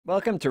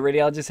Welcome to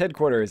Radiologist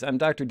Headquarters. I'm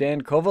Dr.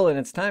 Dan Koval, and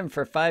it's time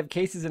for 5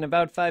 cases in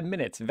about 5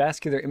 minutes.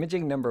 Vascular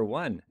imaging number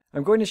 1.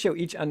 I'm going to show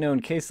each unknown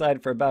case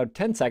slide for about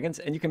 10 seconds,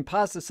 and you can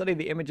pause to study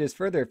the images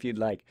further if you'd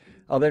like.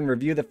 I'll then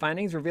review the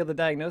findings, reveal the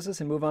diagnosis,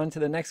 and move on to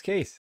the next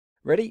case.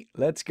 Ready?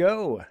 Let's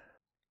go.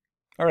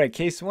 All right,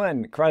 case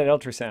 1, carotid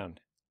ultrasound.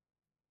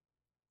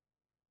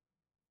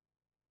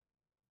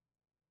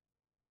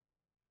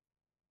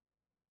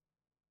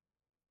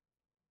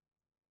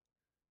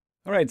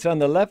 All right, so on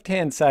the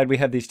left-hand side, we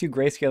have these two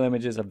grayscale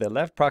images of the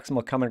left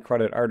proximal common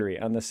carotid artery.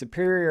 On the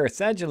superior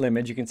sagittal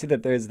image, you can see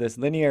that there's this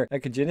linear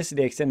echogenicity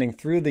extending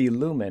through the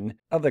lumen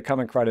of the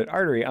common carotid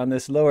artery. On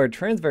this lower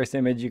transverse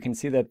image, you can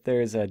see that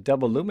there's a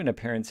double lumen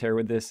appearance here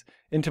with this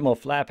intimal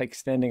flap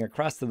extending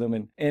across the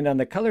lumen. And on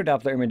the color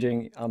Doppler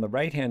imaging on the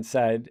right-hand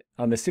side,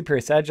 on the superior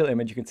sagittal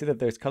image, you can see that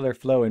there's color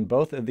flow in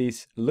both of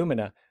these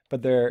lumina,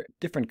 but they're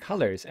different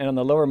colors. And on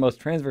the lowermost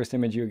transverse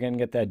image, you again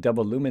get that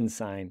double lumen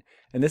sign.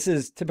 And this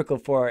is typical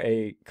for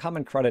a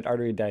common carotid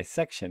artery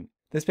dissection.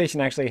 This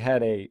patient actually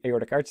had a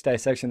aortic arch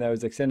dissection that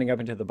was extending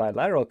up into the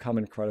bilateral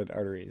common carotid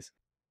arteries.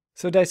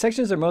 So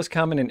dissections are most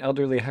common in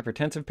elderly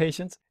hypertensive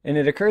patients, and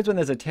it occurs when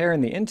there's a tear in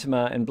the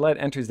intima and blood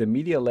enters the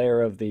medial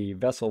layer of the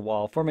vessel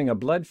wall, forming a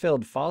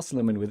blood-filled false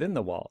lumen within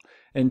the wall.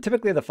 And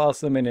typically the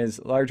false lumen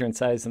is larger in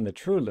size than the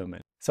true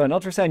lumen. So on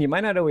ultrasound, you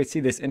might not always see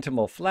this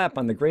intimal flap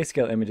on the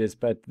grayscale images,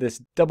 but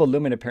this double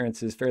lumen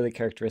appearance is fairly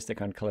characteristic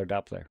on color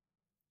Doppler.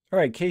 All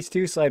right, case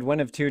 2, slide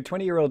 1 of 2,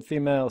 20-year-old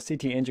female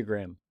CT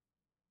angiogram.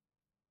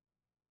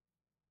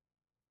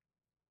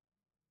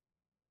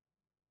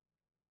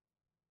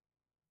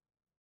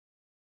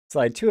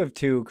 Slide 2 of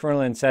 2,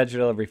 coronal and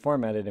sagittal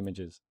reformatted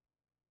images.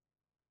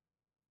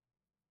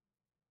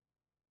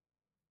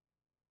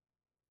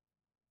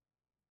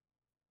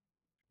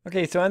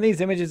 Okay, so on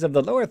these images of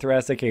the lower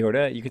thoracic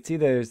aorta, you can see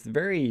there's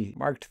very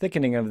marked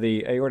thickening of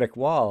the aortic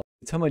wall.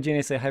 It's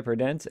homogeneously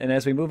hyperdense, and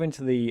as we move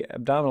into the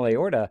abdominal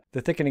aorta,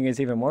 the thickening is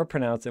even more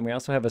pronounced, and we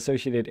also have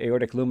associated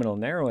aortic luminal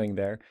narrowing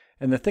there.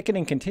 And the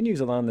thickening continues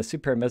along the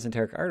superior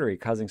mesenteric artery,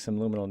 causing some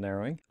luminal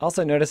narrowing.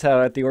 Also notice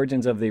how at the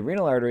origins of the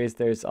renal arteries,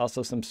 there's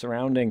also some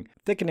surrounding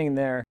thickening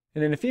there.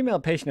 And in a female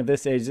patient of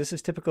this age, this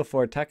is typical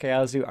for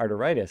Takayasu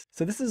arteritis.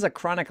 So this is a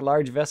chronic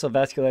large vessel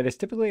vasculitis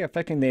typically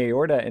affecting the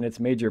aorta and its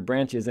major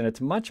branches, and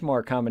it's much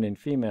more common in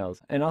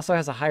females, and also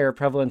has a higher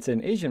prevalence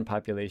in Asian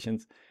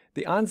populations.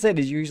 The onset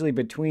is usually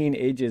between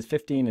ages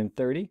 15 and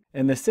 30,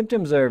 and the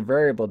symptoms are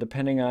variable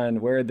depending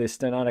on where the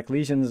stenotic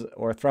lesions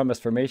or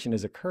thrombus formation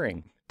is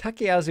occurring.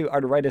 Takayasu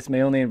arteritis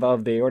may only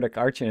involve the aortic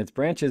arch and its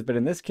branches, but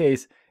in this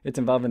case, it's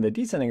involving the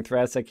descending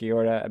thoracic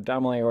aorta,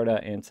 abdominal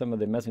aorta, and some of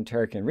the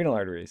mesenteric and renal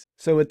arteries.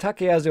 So with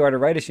Takayasu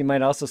arteritis, you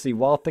might also see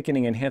wall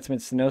thickening,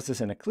 enhancement, stenosis,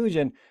 and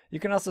occlusion. You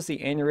can also see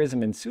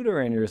aneurysm and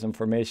pseudoaneurysm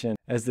formation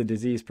as the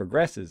disease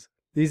progresses.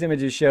 These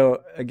images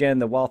show, again,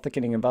 the wall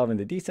thickening involving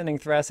the descending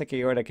thoracic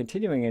aorta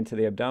continuing into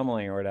the abdominal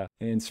aorta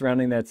and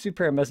surrounding that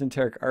superior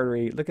mesenteric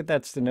artery. Look at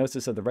that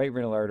stenosis of the right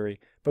renal artery,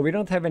 but we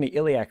don't have any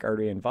iliac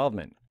artery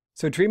involvement.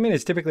 So treatment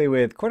is typically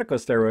with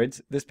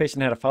corticosteroids. This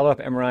patient had a follow-up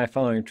MRI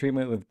following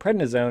treatment with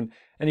prednisone,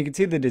 and you can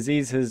see the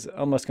disease has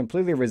almost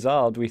completely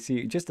resolved. We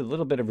see just a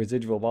little bit of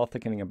residual wall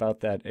thickening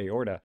about that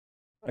aorta.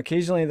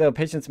 Occasionally, though,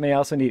 patients may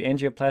also need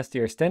angioplasty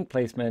or stent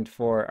placement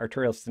for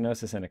arterial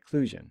stenosis and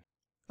occlusion.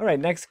 All right,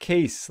 next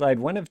case, slide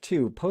 1 of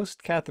 2,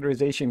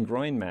 post-catheterization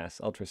groin mass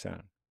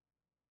ultrasound.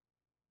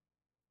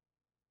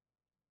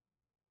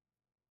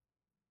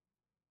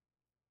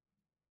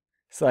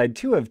 Slide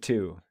 2 of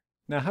 2.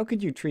 Now, how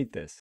could you treat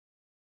this?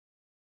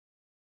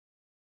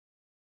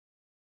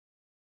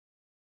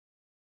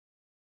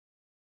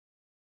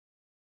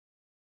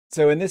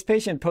 So in this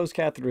patient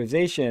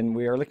post-catheterization,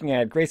 we are looking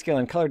at grayscale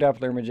and color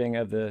Doppler imaging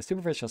of the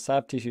superficial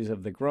soft tissues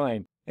of the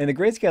groin. And the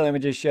grayscale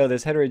images show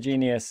this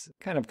heterogeneous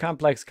kind of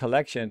complex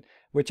collection,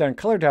 which on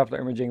color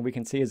Doppler imaging we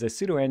can see is a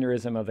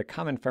pseudoaneurysm of the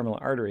common femoral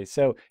artery.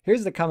 So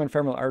here's the common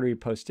femoral artery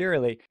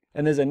posteriorly,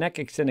 and there's a neck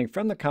extending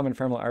from the common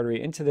femoral artery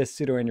into this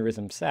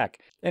pseudoaneurysm sac.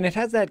 And it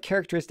has that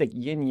characteristic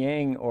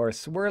yin-yang or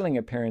swirling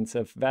appearance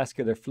of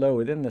vascular flow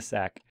within the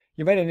sac.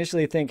 You might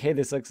initially think, hey,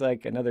 this looks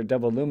like another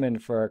double lumen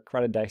for a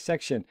carotid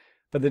dissection.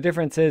 But the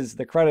difference is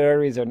the carotid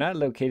arteries are not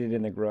located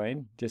in the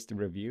groin, just to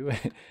review.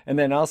 And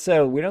then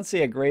also, we don't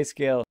see a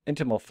grayscale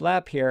intimal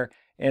flap here.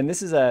 And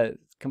this is a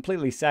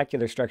completely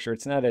saccular structure.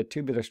 It's not a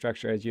tubular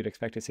structure as you'd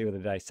expect to see with a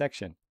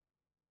dissection.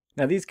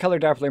 Now, these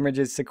color Doppler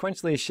images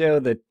sequentially show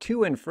the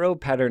to and fro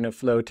pattern of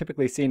flow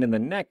typically seen in the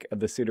neck of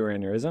the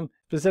pseudoaneurysm.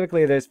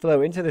 Specifically, there's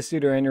flow into the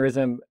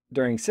pseudoaneurysm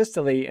during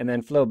systole and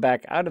then flow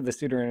back out of the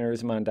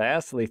pseudoaneurysm on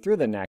diastole through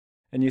the neck.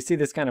 And you see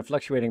this kind of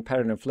fluctuating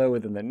pattern of flow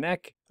within the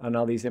neck on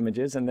all these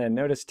images, and then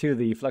notice too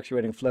the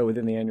fluctuating flow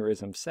within the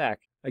aneurysm sac,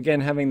 again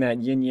having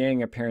that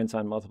yin-yang appearance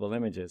on multiple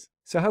images.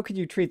 So how could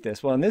you treat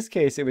this? Well, in this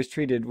case, it was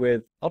treated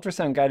with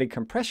ultrasound-guided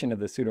compression of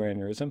the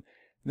pseudoaneurysm.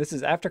 This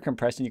is after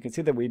compression. You can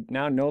see that we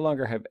now no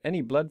longer have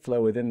any blood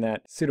flow within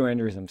that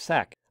pseudoaneurysm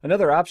sac.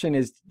 Another option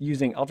is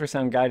using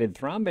ultrasound-guided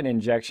thrombin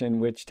injection,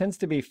 which tends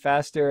to be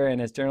faster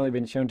and has generally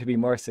been shown to be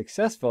more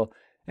successful.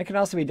 It can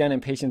also be done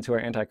in patients who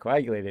are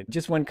anticoagulated.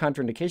 Just one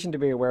contraindication to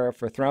be aware of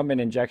for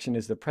thrombin injection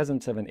is the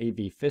presence of an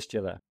AV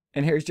fistula.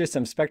 And here's just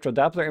some spectral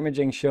Doppler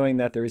imaging showing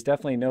that there is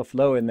definitely no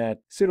flow in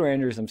that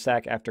pseudoaneurysm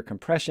sac after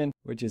compression,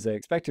 which is an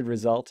expected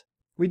result.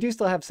 We do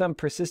still have some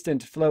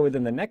persistent flow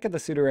within the neck of the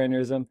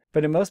pseudoaneurysm,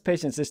 but in most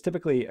patients this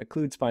typically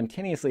occludes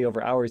spontaneously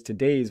over hours to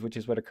days, which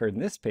is what occurred in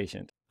this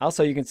patient.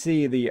 Also, you can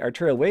see the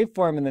arterial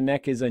waveform in the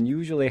neck is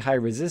unusually high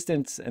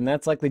resistance, and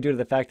that's likely due to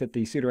the fact that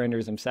the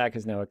pseudoaneurysm sac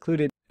is now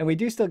occluded. And we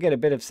do still get a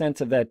bit of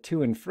sense of that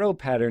to and fro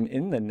pattern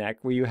in the neck,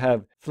 where you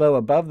have flow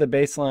above the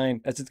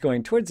baseline as it's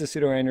going towards the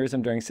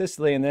pseudoaneurysm during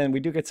systole, and then we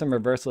do get some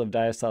reversal of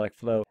diastolic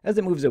flow as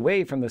it moves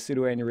away from the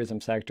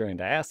pseudoaneurysm sac during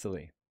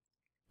diastole.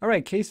 All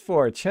right, case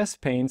 4,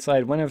 chest pain,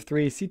 slide 1 of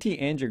 3, CT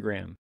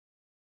angiogram.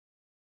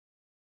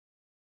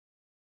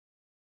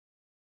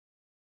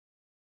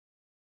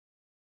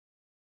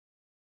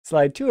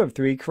 Slide 2 of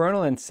 3,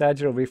 coronal and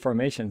sagittal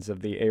reformations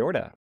of the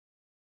aorta.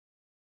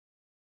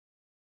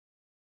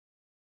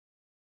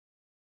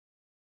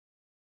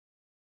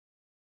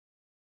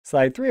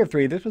 Slide 3 of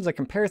 3, this was a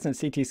comparison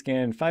CT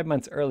scan 5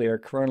 months earlier,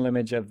 coronal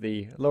image of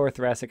the lower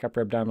thoracic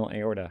upper abdominal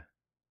aorta.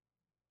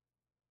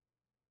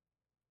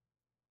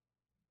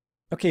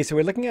 Okay, so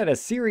we're looking at a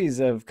series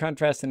of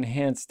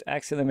contrast-enhanced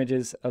axial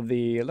images of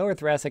the lower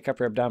thoracic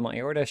upper abdominal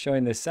aorta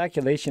showing the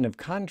sacculation of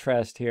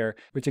contrast here,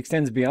 which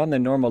extends beyond the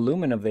normal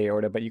lumen of the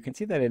aorta, but you can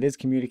see that it is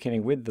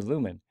communicating with the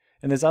lumen.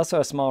 And there's also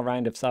a small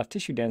rind of soft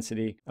tissue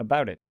density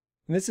about it.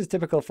 And this is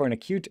typical for an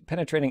acute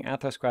penetrating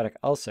atherosclerotic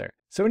ulcer.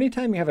 So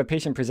anytime you have a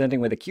patient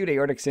presenting with acute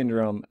aortic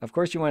syndrome, of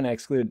course you want to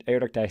exclude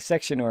aortic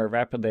dissection or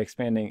rapidly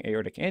expanding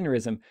aortic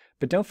aneurysm,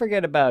 but don't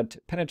forget about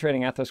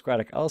penetrating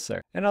atherosclerotic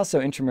ulcer and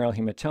also intramural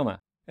hematoma.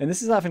 And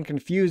this is often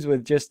confused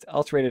with just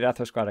ulcerated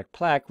atherosclerotic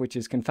plaque, which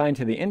is confined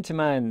to the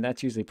intima, and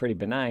that's usually pretty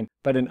benign.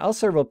 But an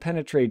ulcer will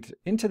penetrate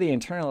into the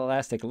internal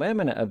elastic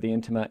lamina of the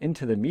intima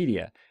into the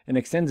media and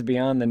extends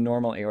beyond the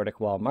normal aortic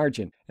wall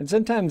margin. And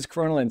sometimes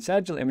coronal and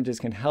sagittal images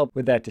can help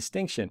with that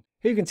distinction.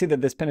 Here you can see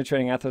that this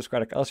penetrating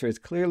atherosclerotic ulcer is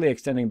clearly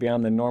extending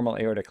beyond the normal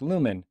aortic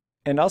lumen.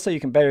 And also you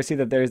can better see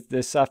that there's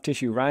this soft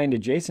tissue rind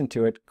adjacent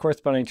to it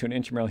corresponding to an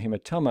intramural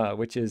hematoma,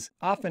 which is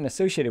often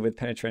associated with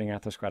penetrating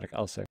atherosclerotic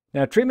ulcer.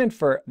 Now, treatment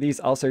for these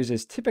ulcers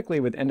is typically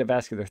with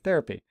endovascular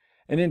therapy.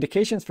 And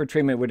indications for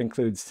treatment would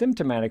include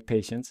symptomatic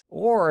patients,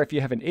 or if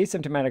you have an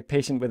asymptomatic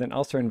patient with an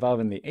ulcer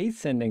involving the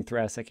ascending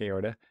thoracic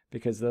aorta,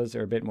 because those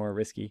are a bit more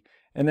risky.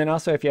 And then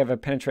also if you have a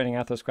penetrating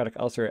atherosclerotic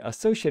ulcer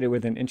associated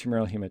with an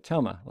intramural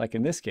hematoma, like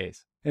in this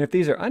case. And if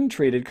these are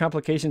untreated,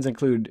 complications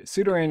include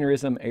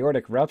pseudoaneurysm,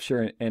 aortic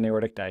rupture, and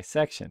aortic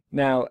dissection.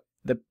 Now,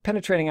 the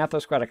penetrating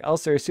atherosclerotic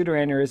ulcer,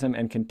 pseudoaneurysm,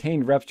 and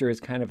contained rupture is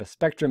kind of a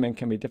spectrum and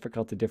can be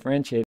difficult to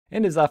differentiate,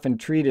 and is often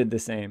treated the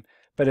same,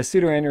 but a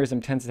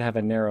pseudoaneurysm tends to have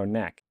a narrow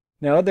neck.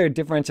 Now, other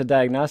differential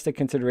diagnostic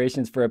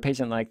considerations for a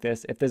patient like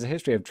this, if there's a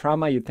history of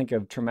trauma, you'd think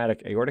of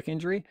traumatic aortic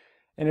injury.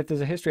 And if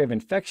there's a history of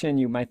infection,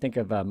 you might think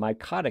of a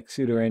mycotic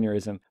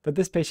pseudoaneurysm, but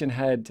this patient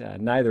had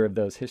neither of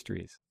those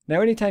histories. Now,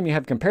 anytime you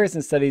have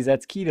comparison studies,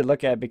 that's key to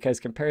look at because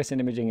comparison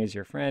imaging is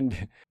your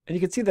friend. And you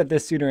can see that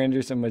this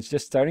pseudoaneurysm was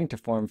just starting to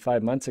form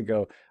 5 months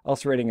ago,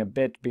 ulcerating a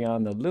bit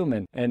beyond the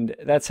lumen. And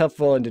that's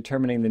helpful in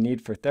determining the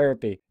need for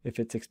therapy, if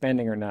it's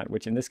expanding or not,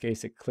 which in this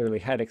case, it clearly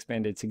had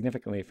expanded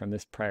significantly from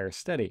this prior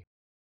study.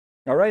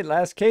 All right,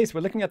 last case,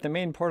 we're looking at the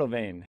main portal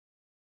vein.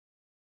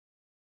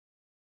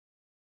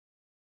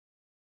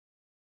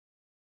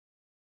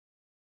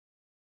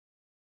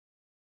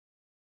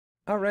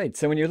 All right,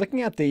 so when you're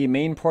looking at the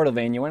main portal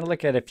vein, you want to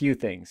look at a few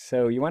things.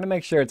 So you want to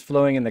make sure it's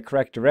flowing in the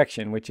correct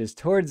direction, which is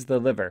towards the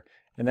liver,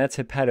 and that's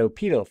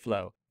hepatopedal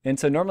flow. And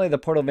so normally the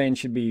portal vein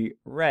should be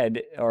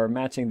red or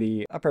matching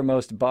the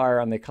uppermost bar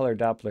on the color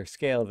Doppler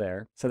scale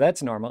there. So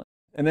that's normal.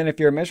 And then if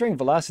you're measuring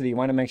velocity, you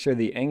want to make sure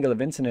the angle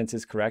of incidence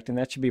is correct, and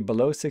that should be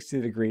below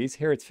 60 degrees.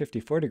 Here it's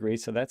 54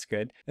 degrees, so that's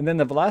good. And then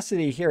the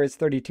velocity here is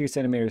 32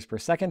 centimeters per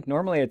second.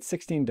 Normally it's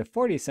 16 to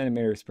 40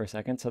 centimeters per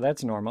second, so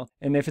that's normal.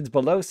 And if it's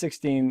below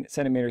 16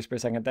 centimeters per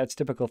second, that's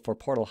typical for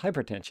portal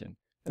hypertension.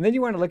 And then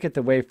you want to look at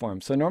the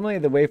waveform. So normally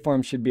the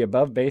waveform should be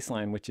above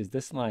baseline, which is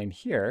this line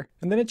here,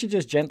 and then it should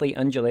just gently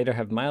undulate or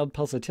have mild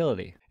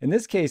pulsatility. In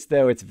this case,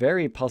 though, it's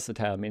very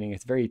pulsatile, meaning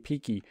it's very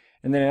peaky,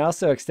 and then it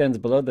also extends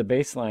below the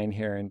baseline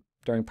here and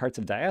during parts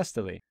of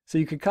diastole. So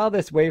you could call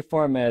this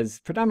waveform as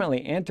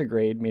predominantly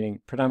antegrade, meaning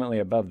predominantly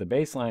above the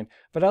baseline,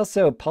 but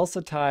also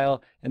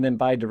pulsatile and then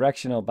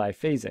bidirectional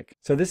biphasic.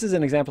 So this is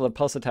an example of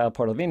pulsatile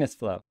portal venous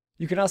flow.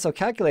 You can also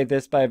calculate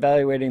this by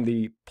evaluating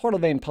the portal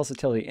vein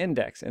pulsatility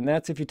index, and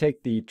that's if you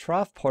take the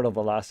trough portal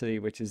velocity,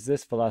 which is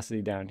this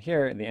velocity down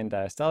here, the end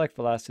diastolic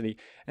velocity,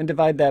 and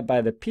divide that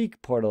by the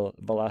peak portal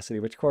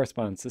velocity, which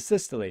corresponds to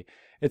systole.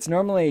 It's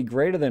normally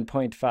greater than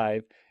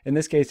 0.5. In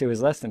this case, it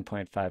was less than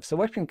 0.5. So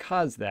what can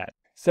cause that?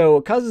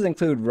 So causes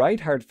include right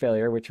heart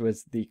failure, which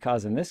was the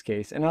cause in this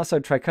case, and also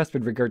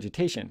tricuspid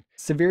regurgitation.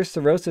 Severe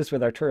cirrhosis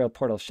with arterial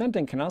portal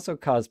shunting can also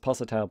cause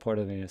pulsatile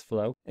portal venous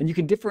flow. And you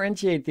can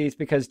differentiate these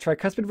because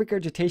tricuspid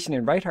regurgitation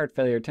and right heart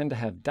failure tend to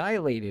have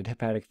dilated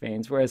hepatic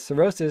veins, whereas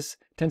cirrhosis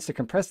tends to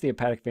compress the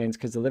hepatic veins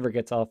because the liver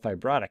gets all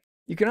fibrotic.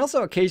 You can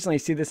also occasionally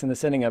see this in the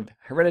setting of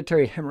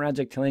hereditary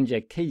hemorrhagic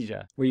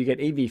telangiectasia, where you get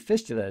AV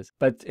fistulas,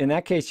 but in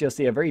that case you'll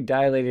see a very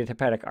dilated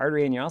hepatic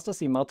artery, and you also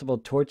see multiple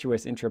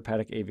tortuous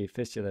intrahepatic AV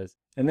fistulas.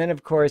 And then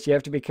of course you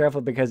have to be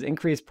careful because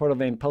increased portal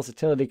vein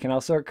pulsatility can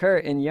also occur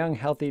in young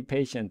healthy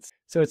patients,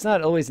 so it's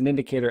not always an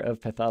indicator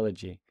of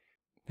pathology.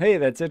 Hey,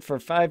 that's it for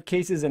 5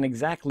 cases in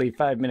exactly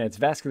 5 minutes.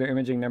 Vascular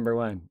imaging number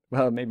 1.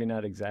 Well, maybe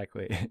not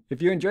exactly.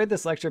 If you enjoyed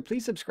this lecture,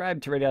 please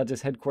subscribe to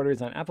Radiologist Headquarters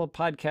on Apple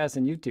Podcasts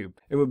and YouTube.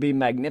 It would be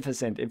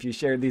magnificent if you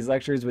shared these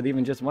lectures with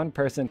even just one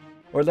person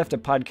or left a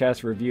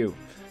podcast review.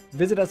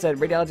 Visit us at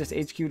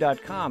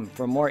radiologisthq.com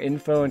for more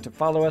info and to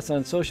follow us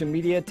on social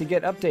media to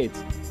get updates.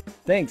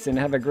 Thanks and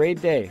have a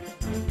great day.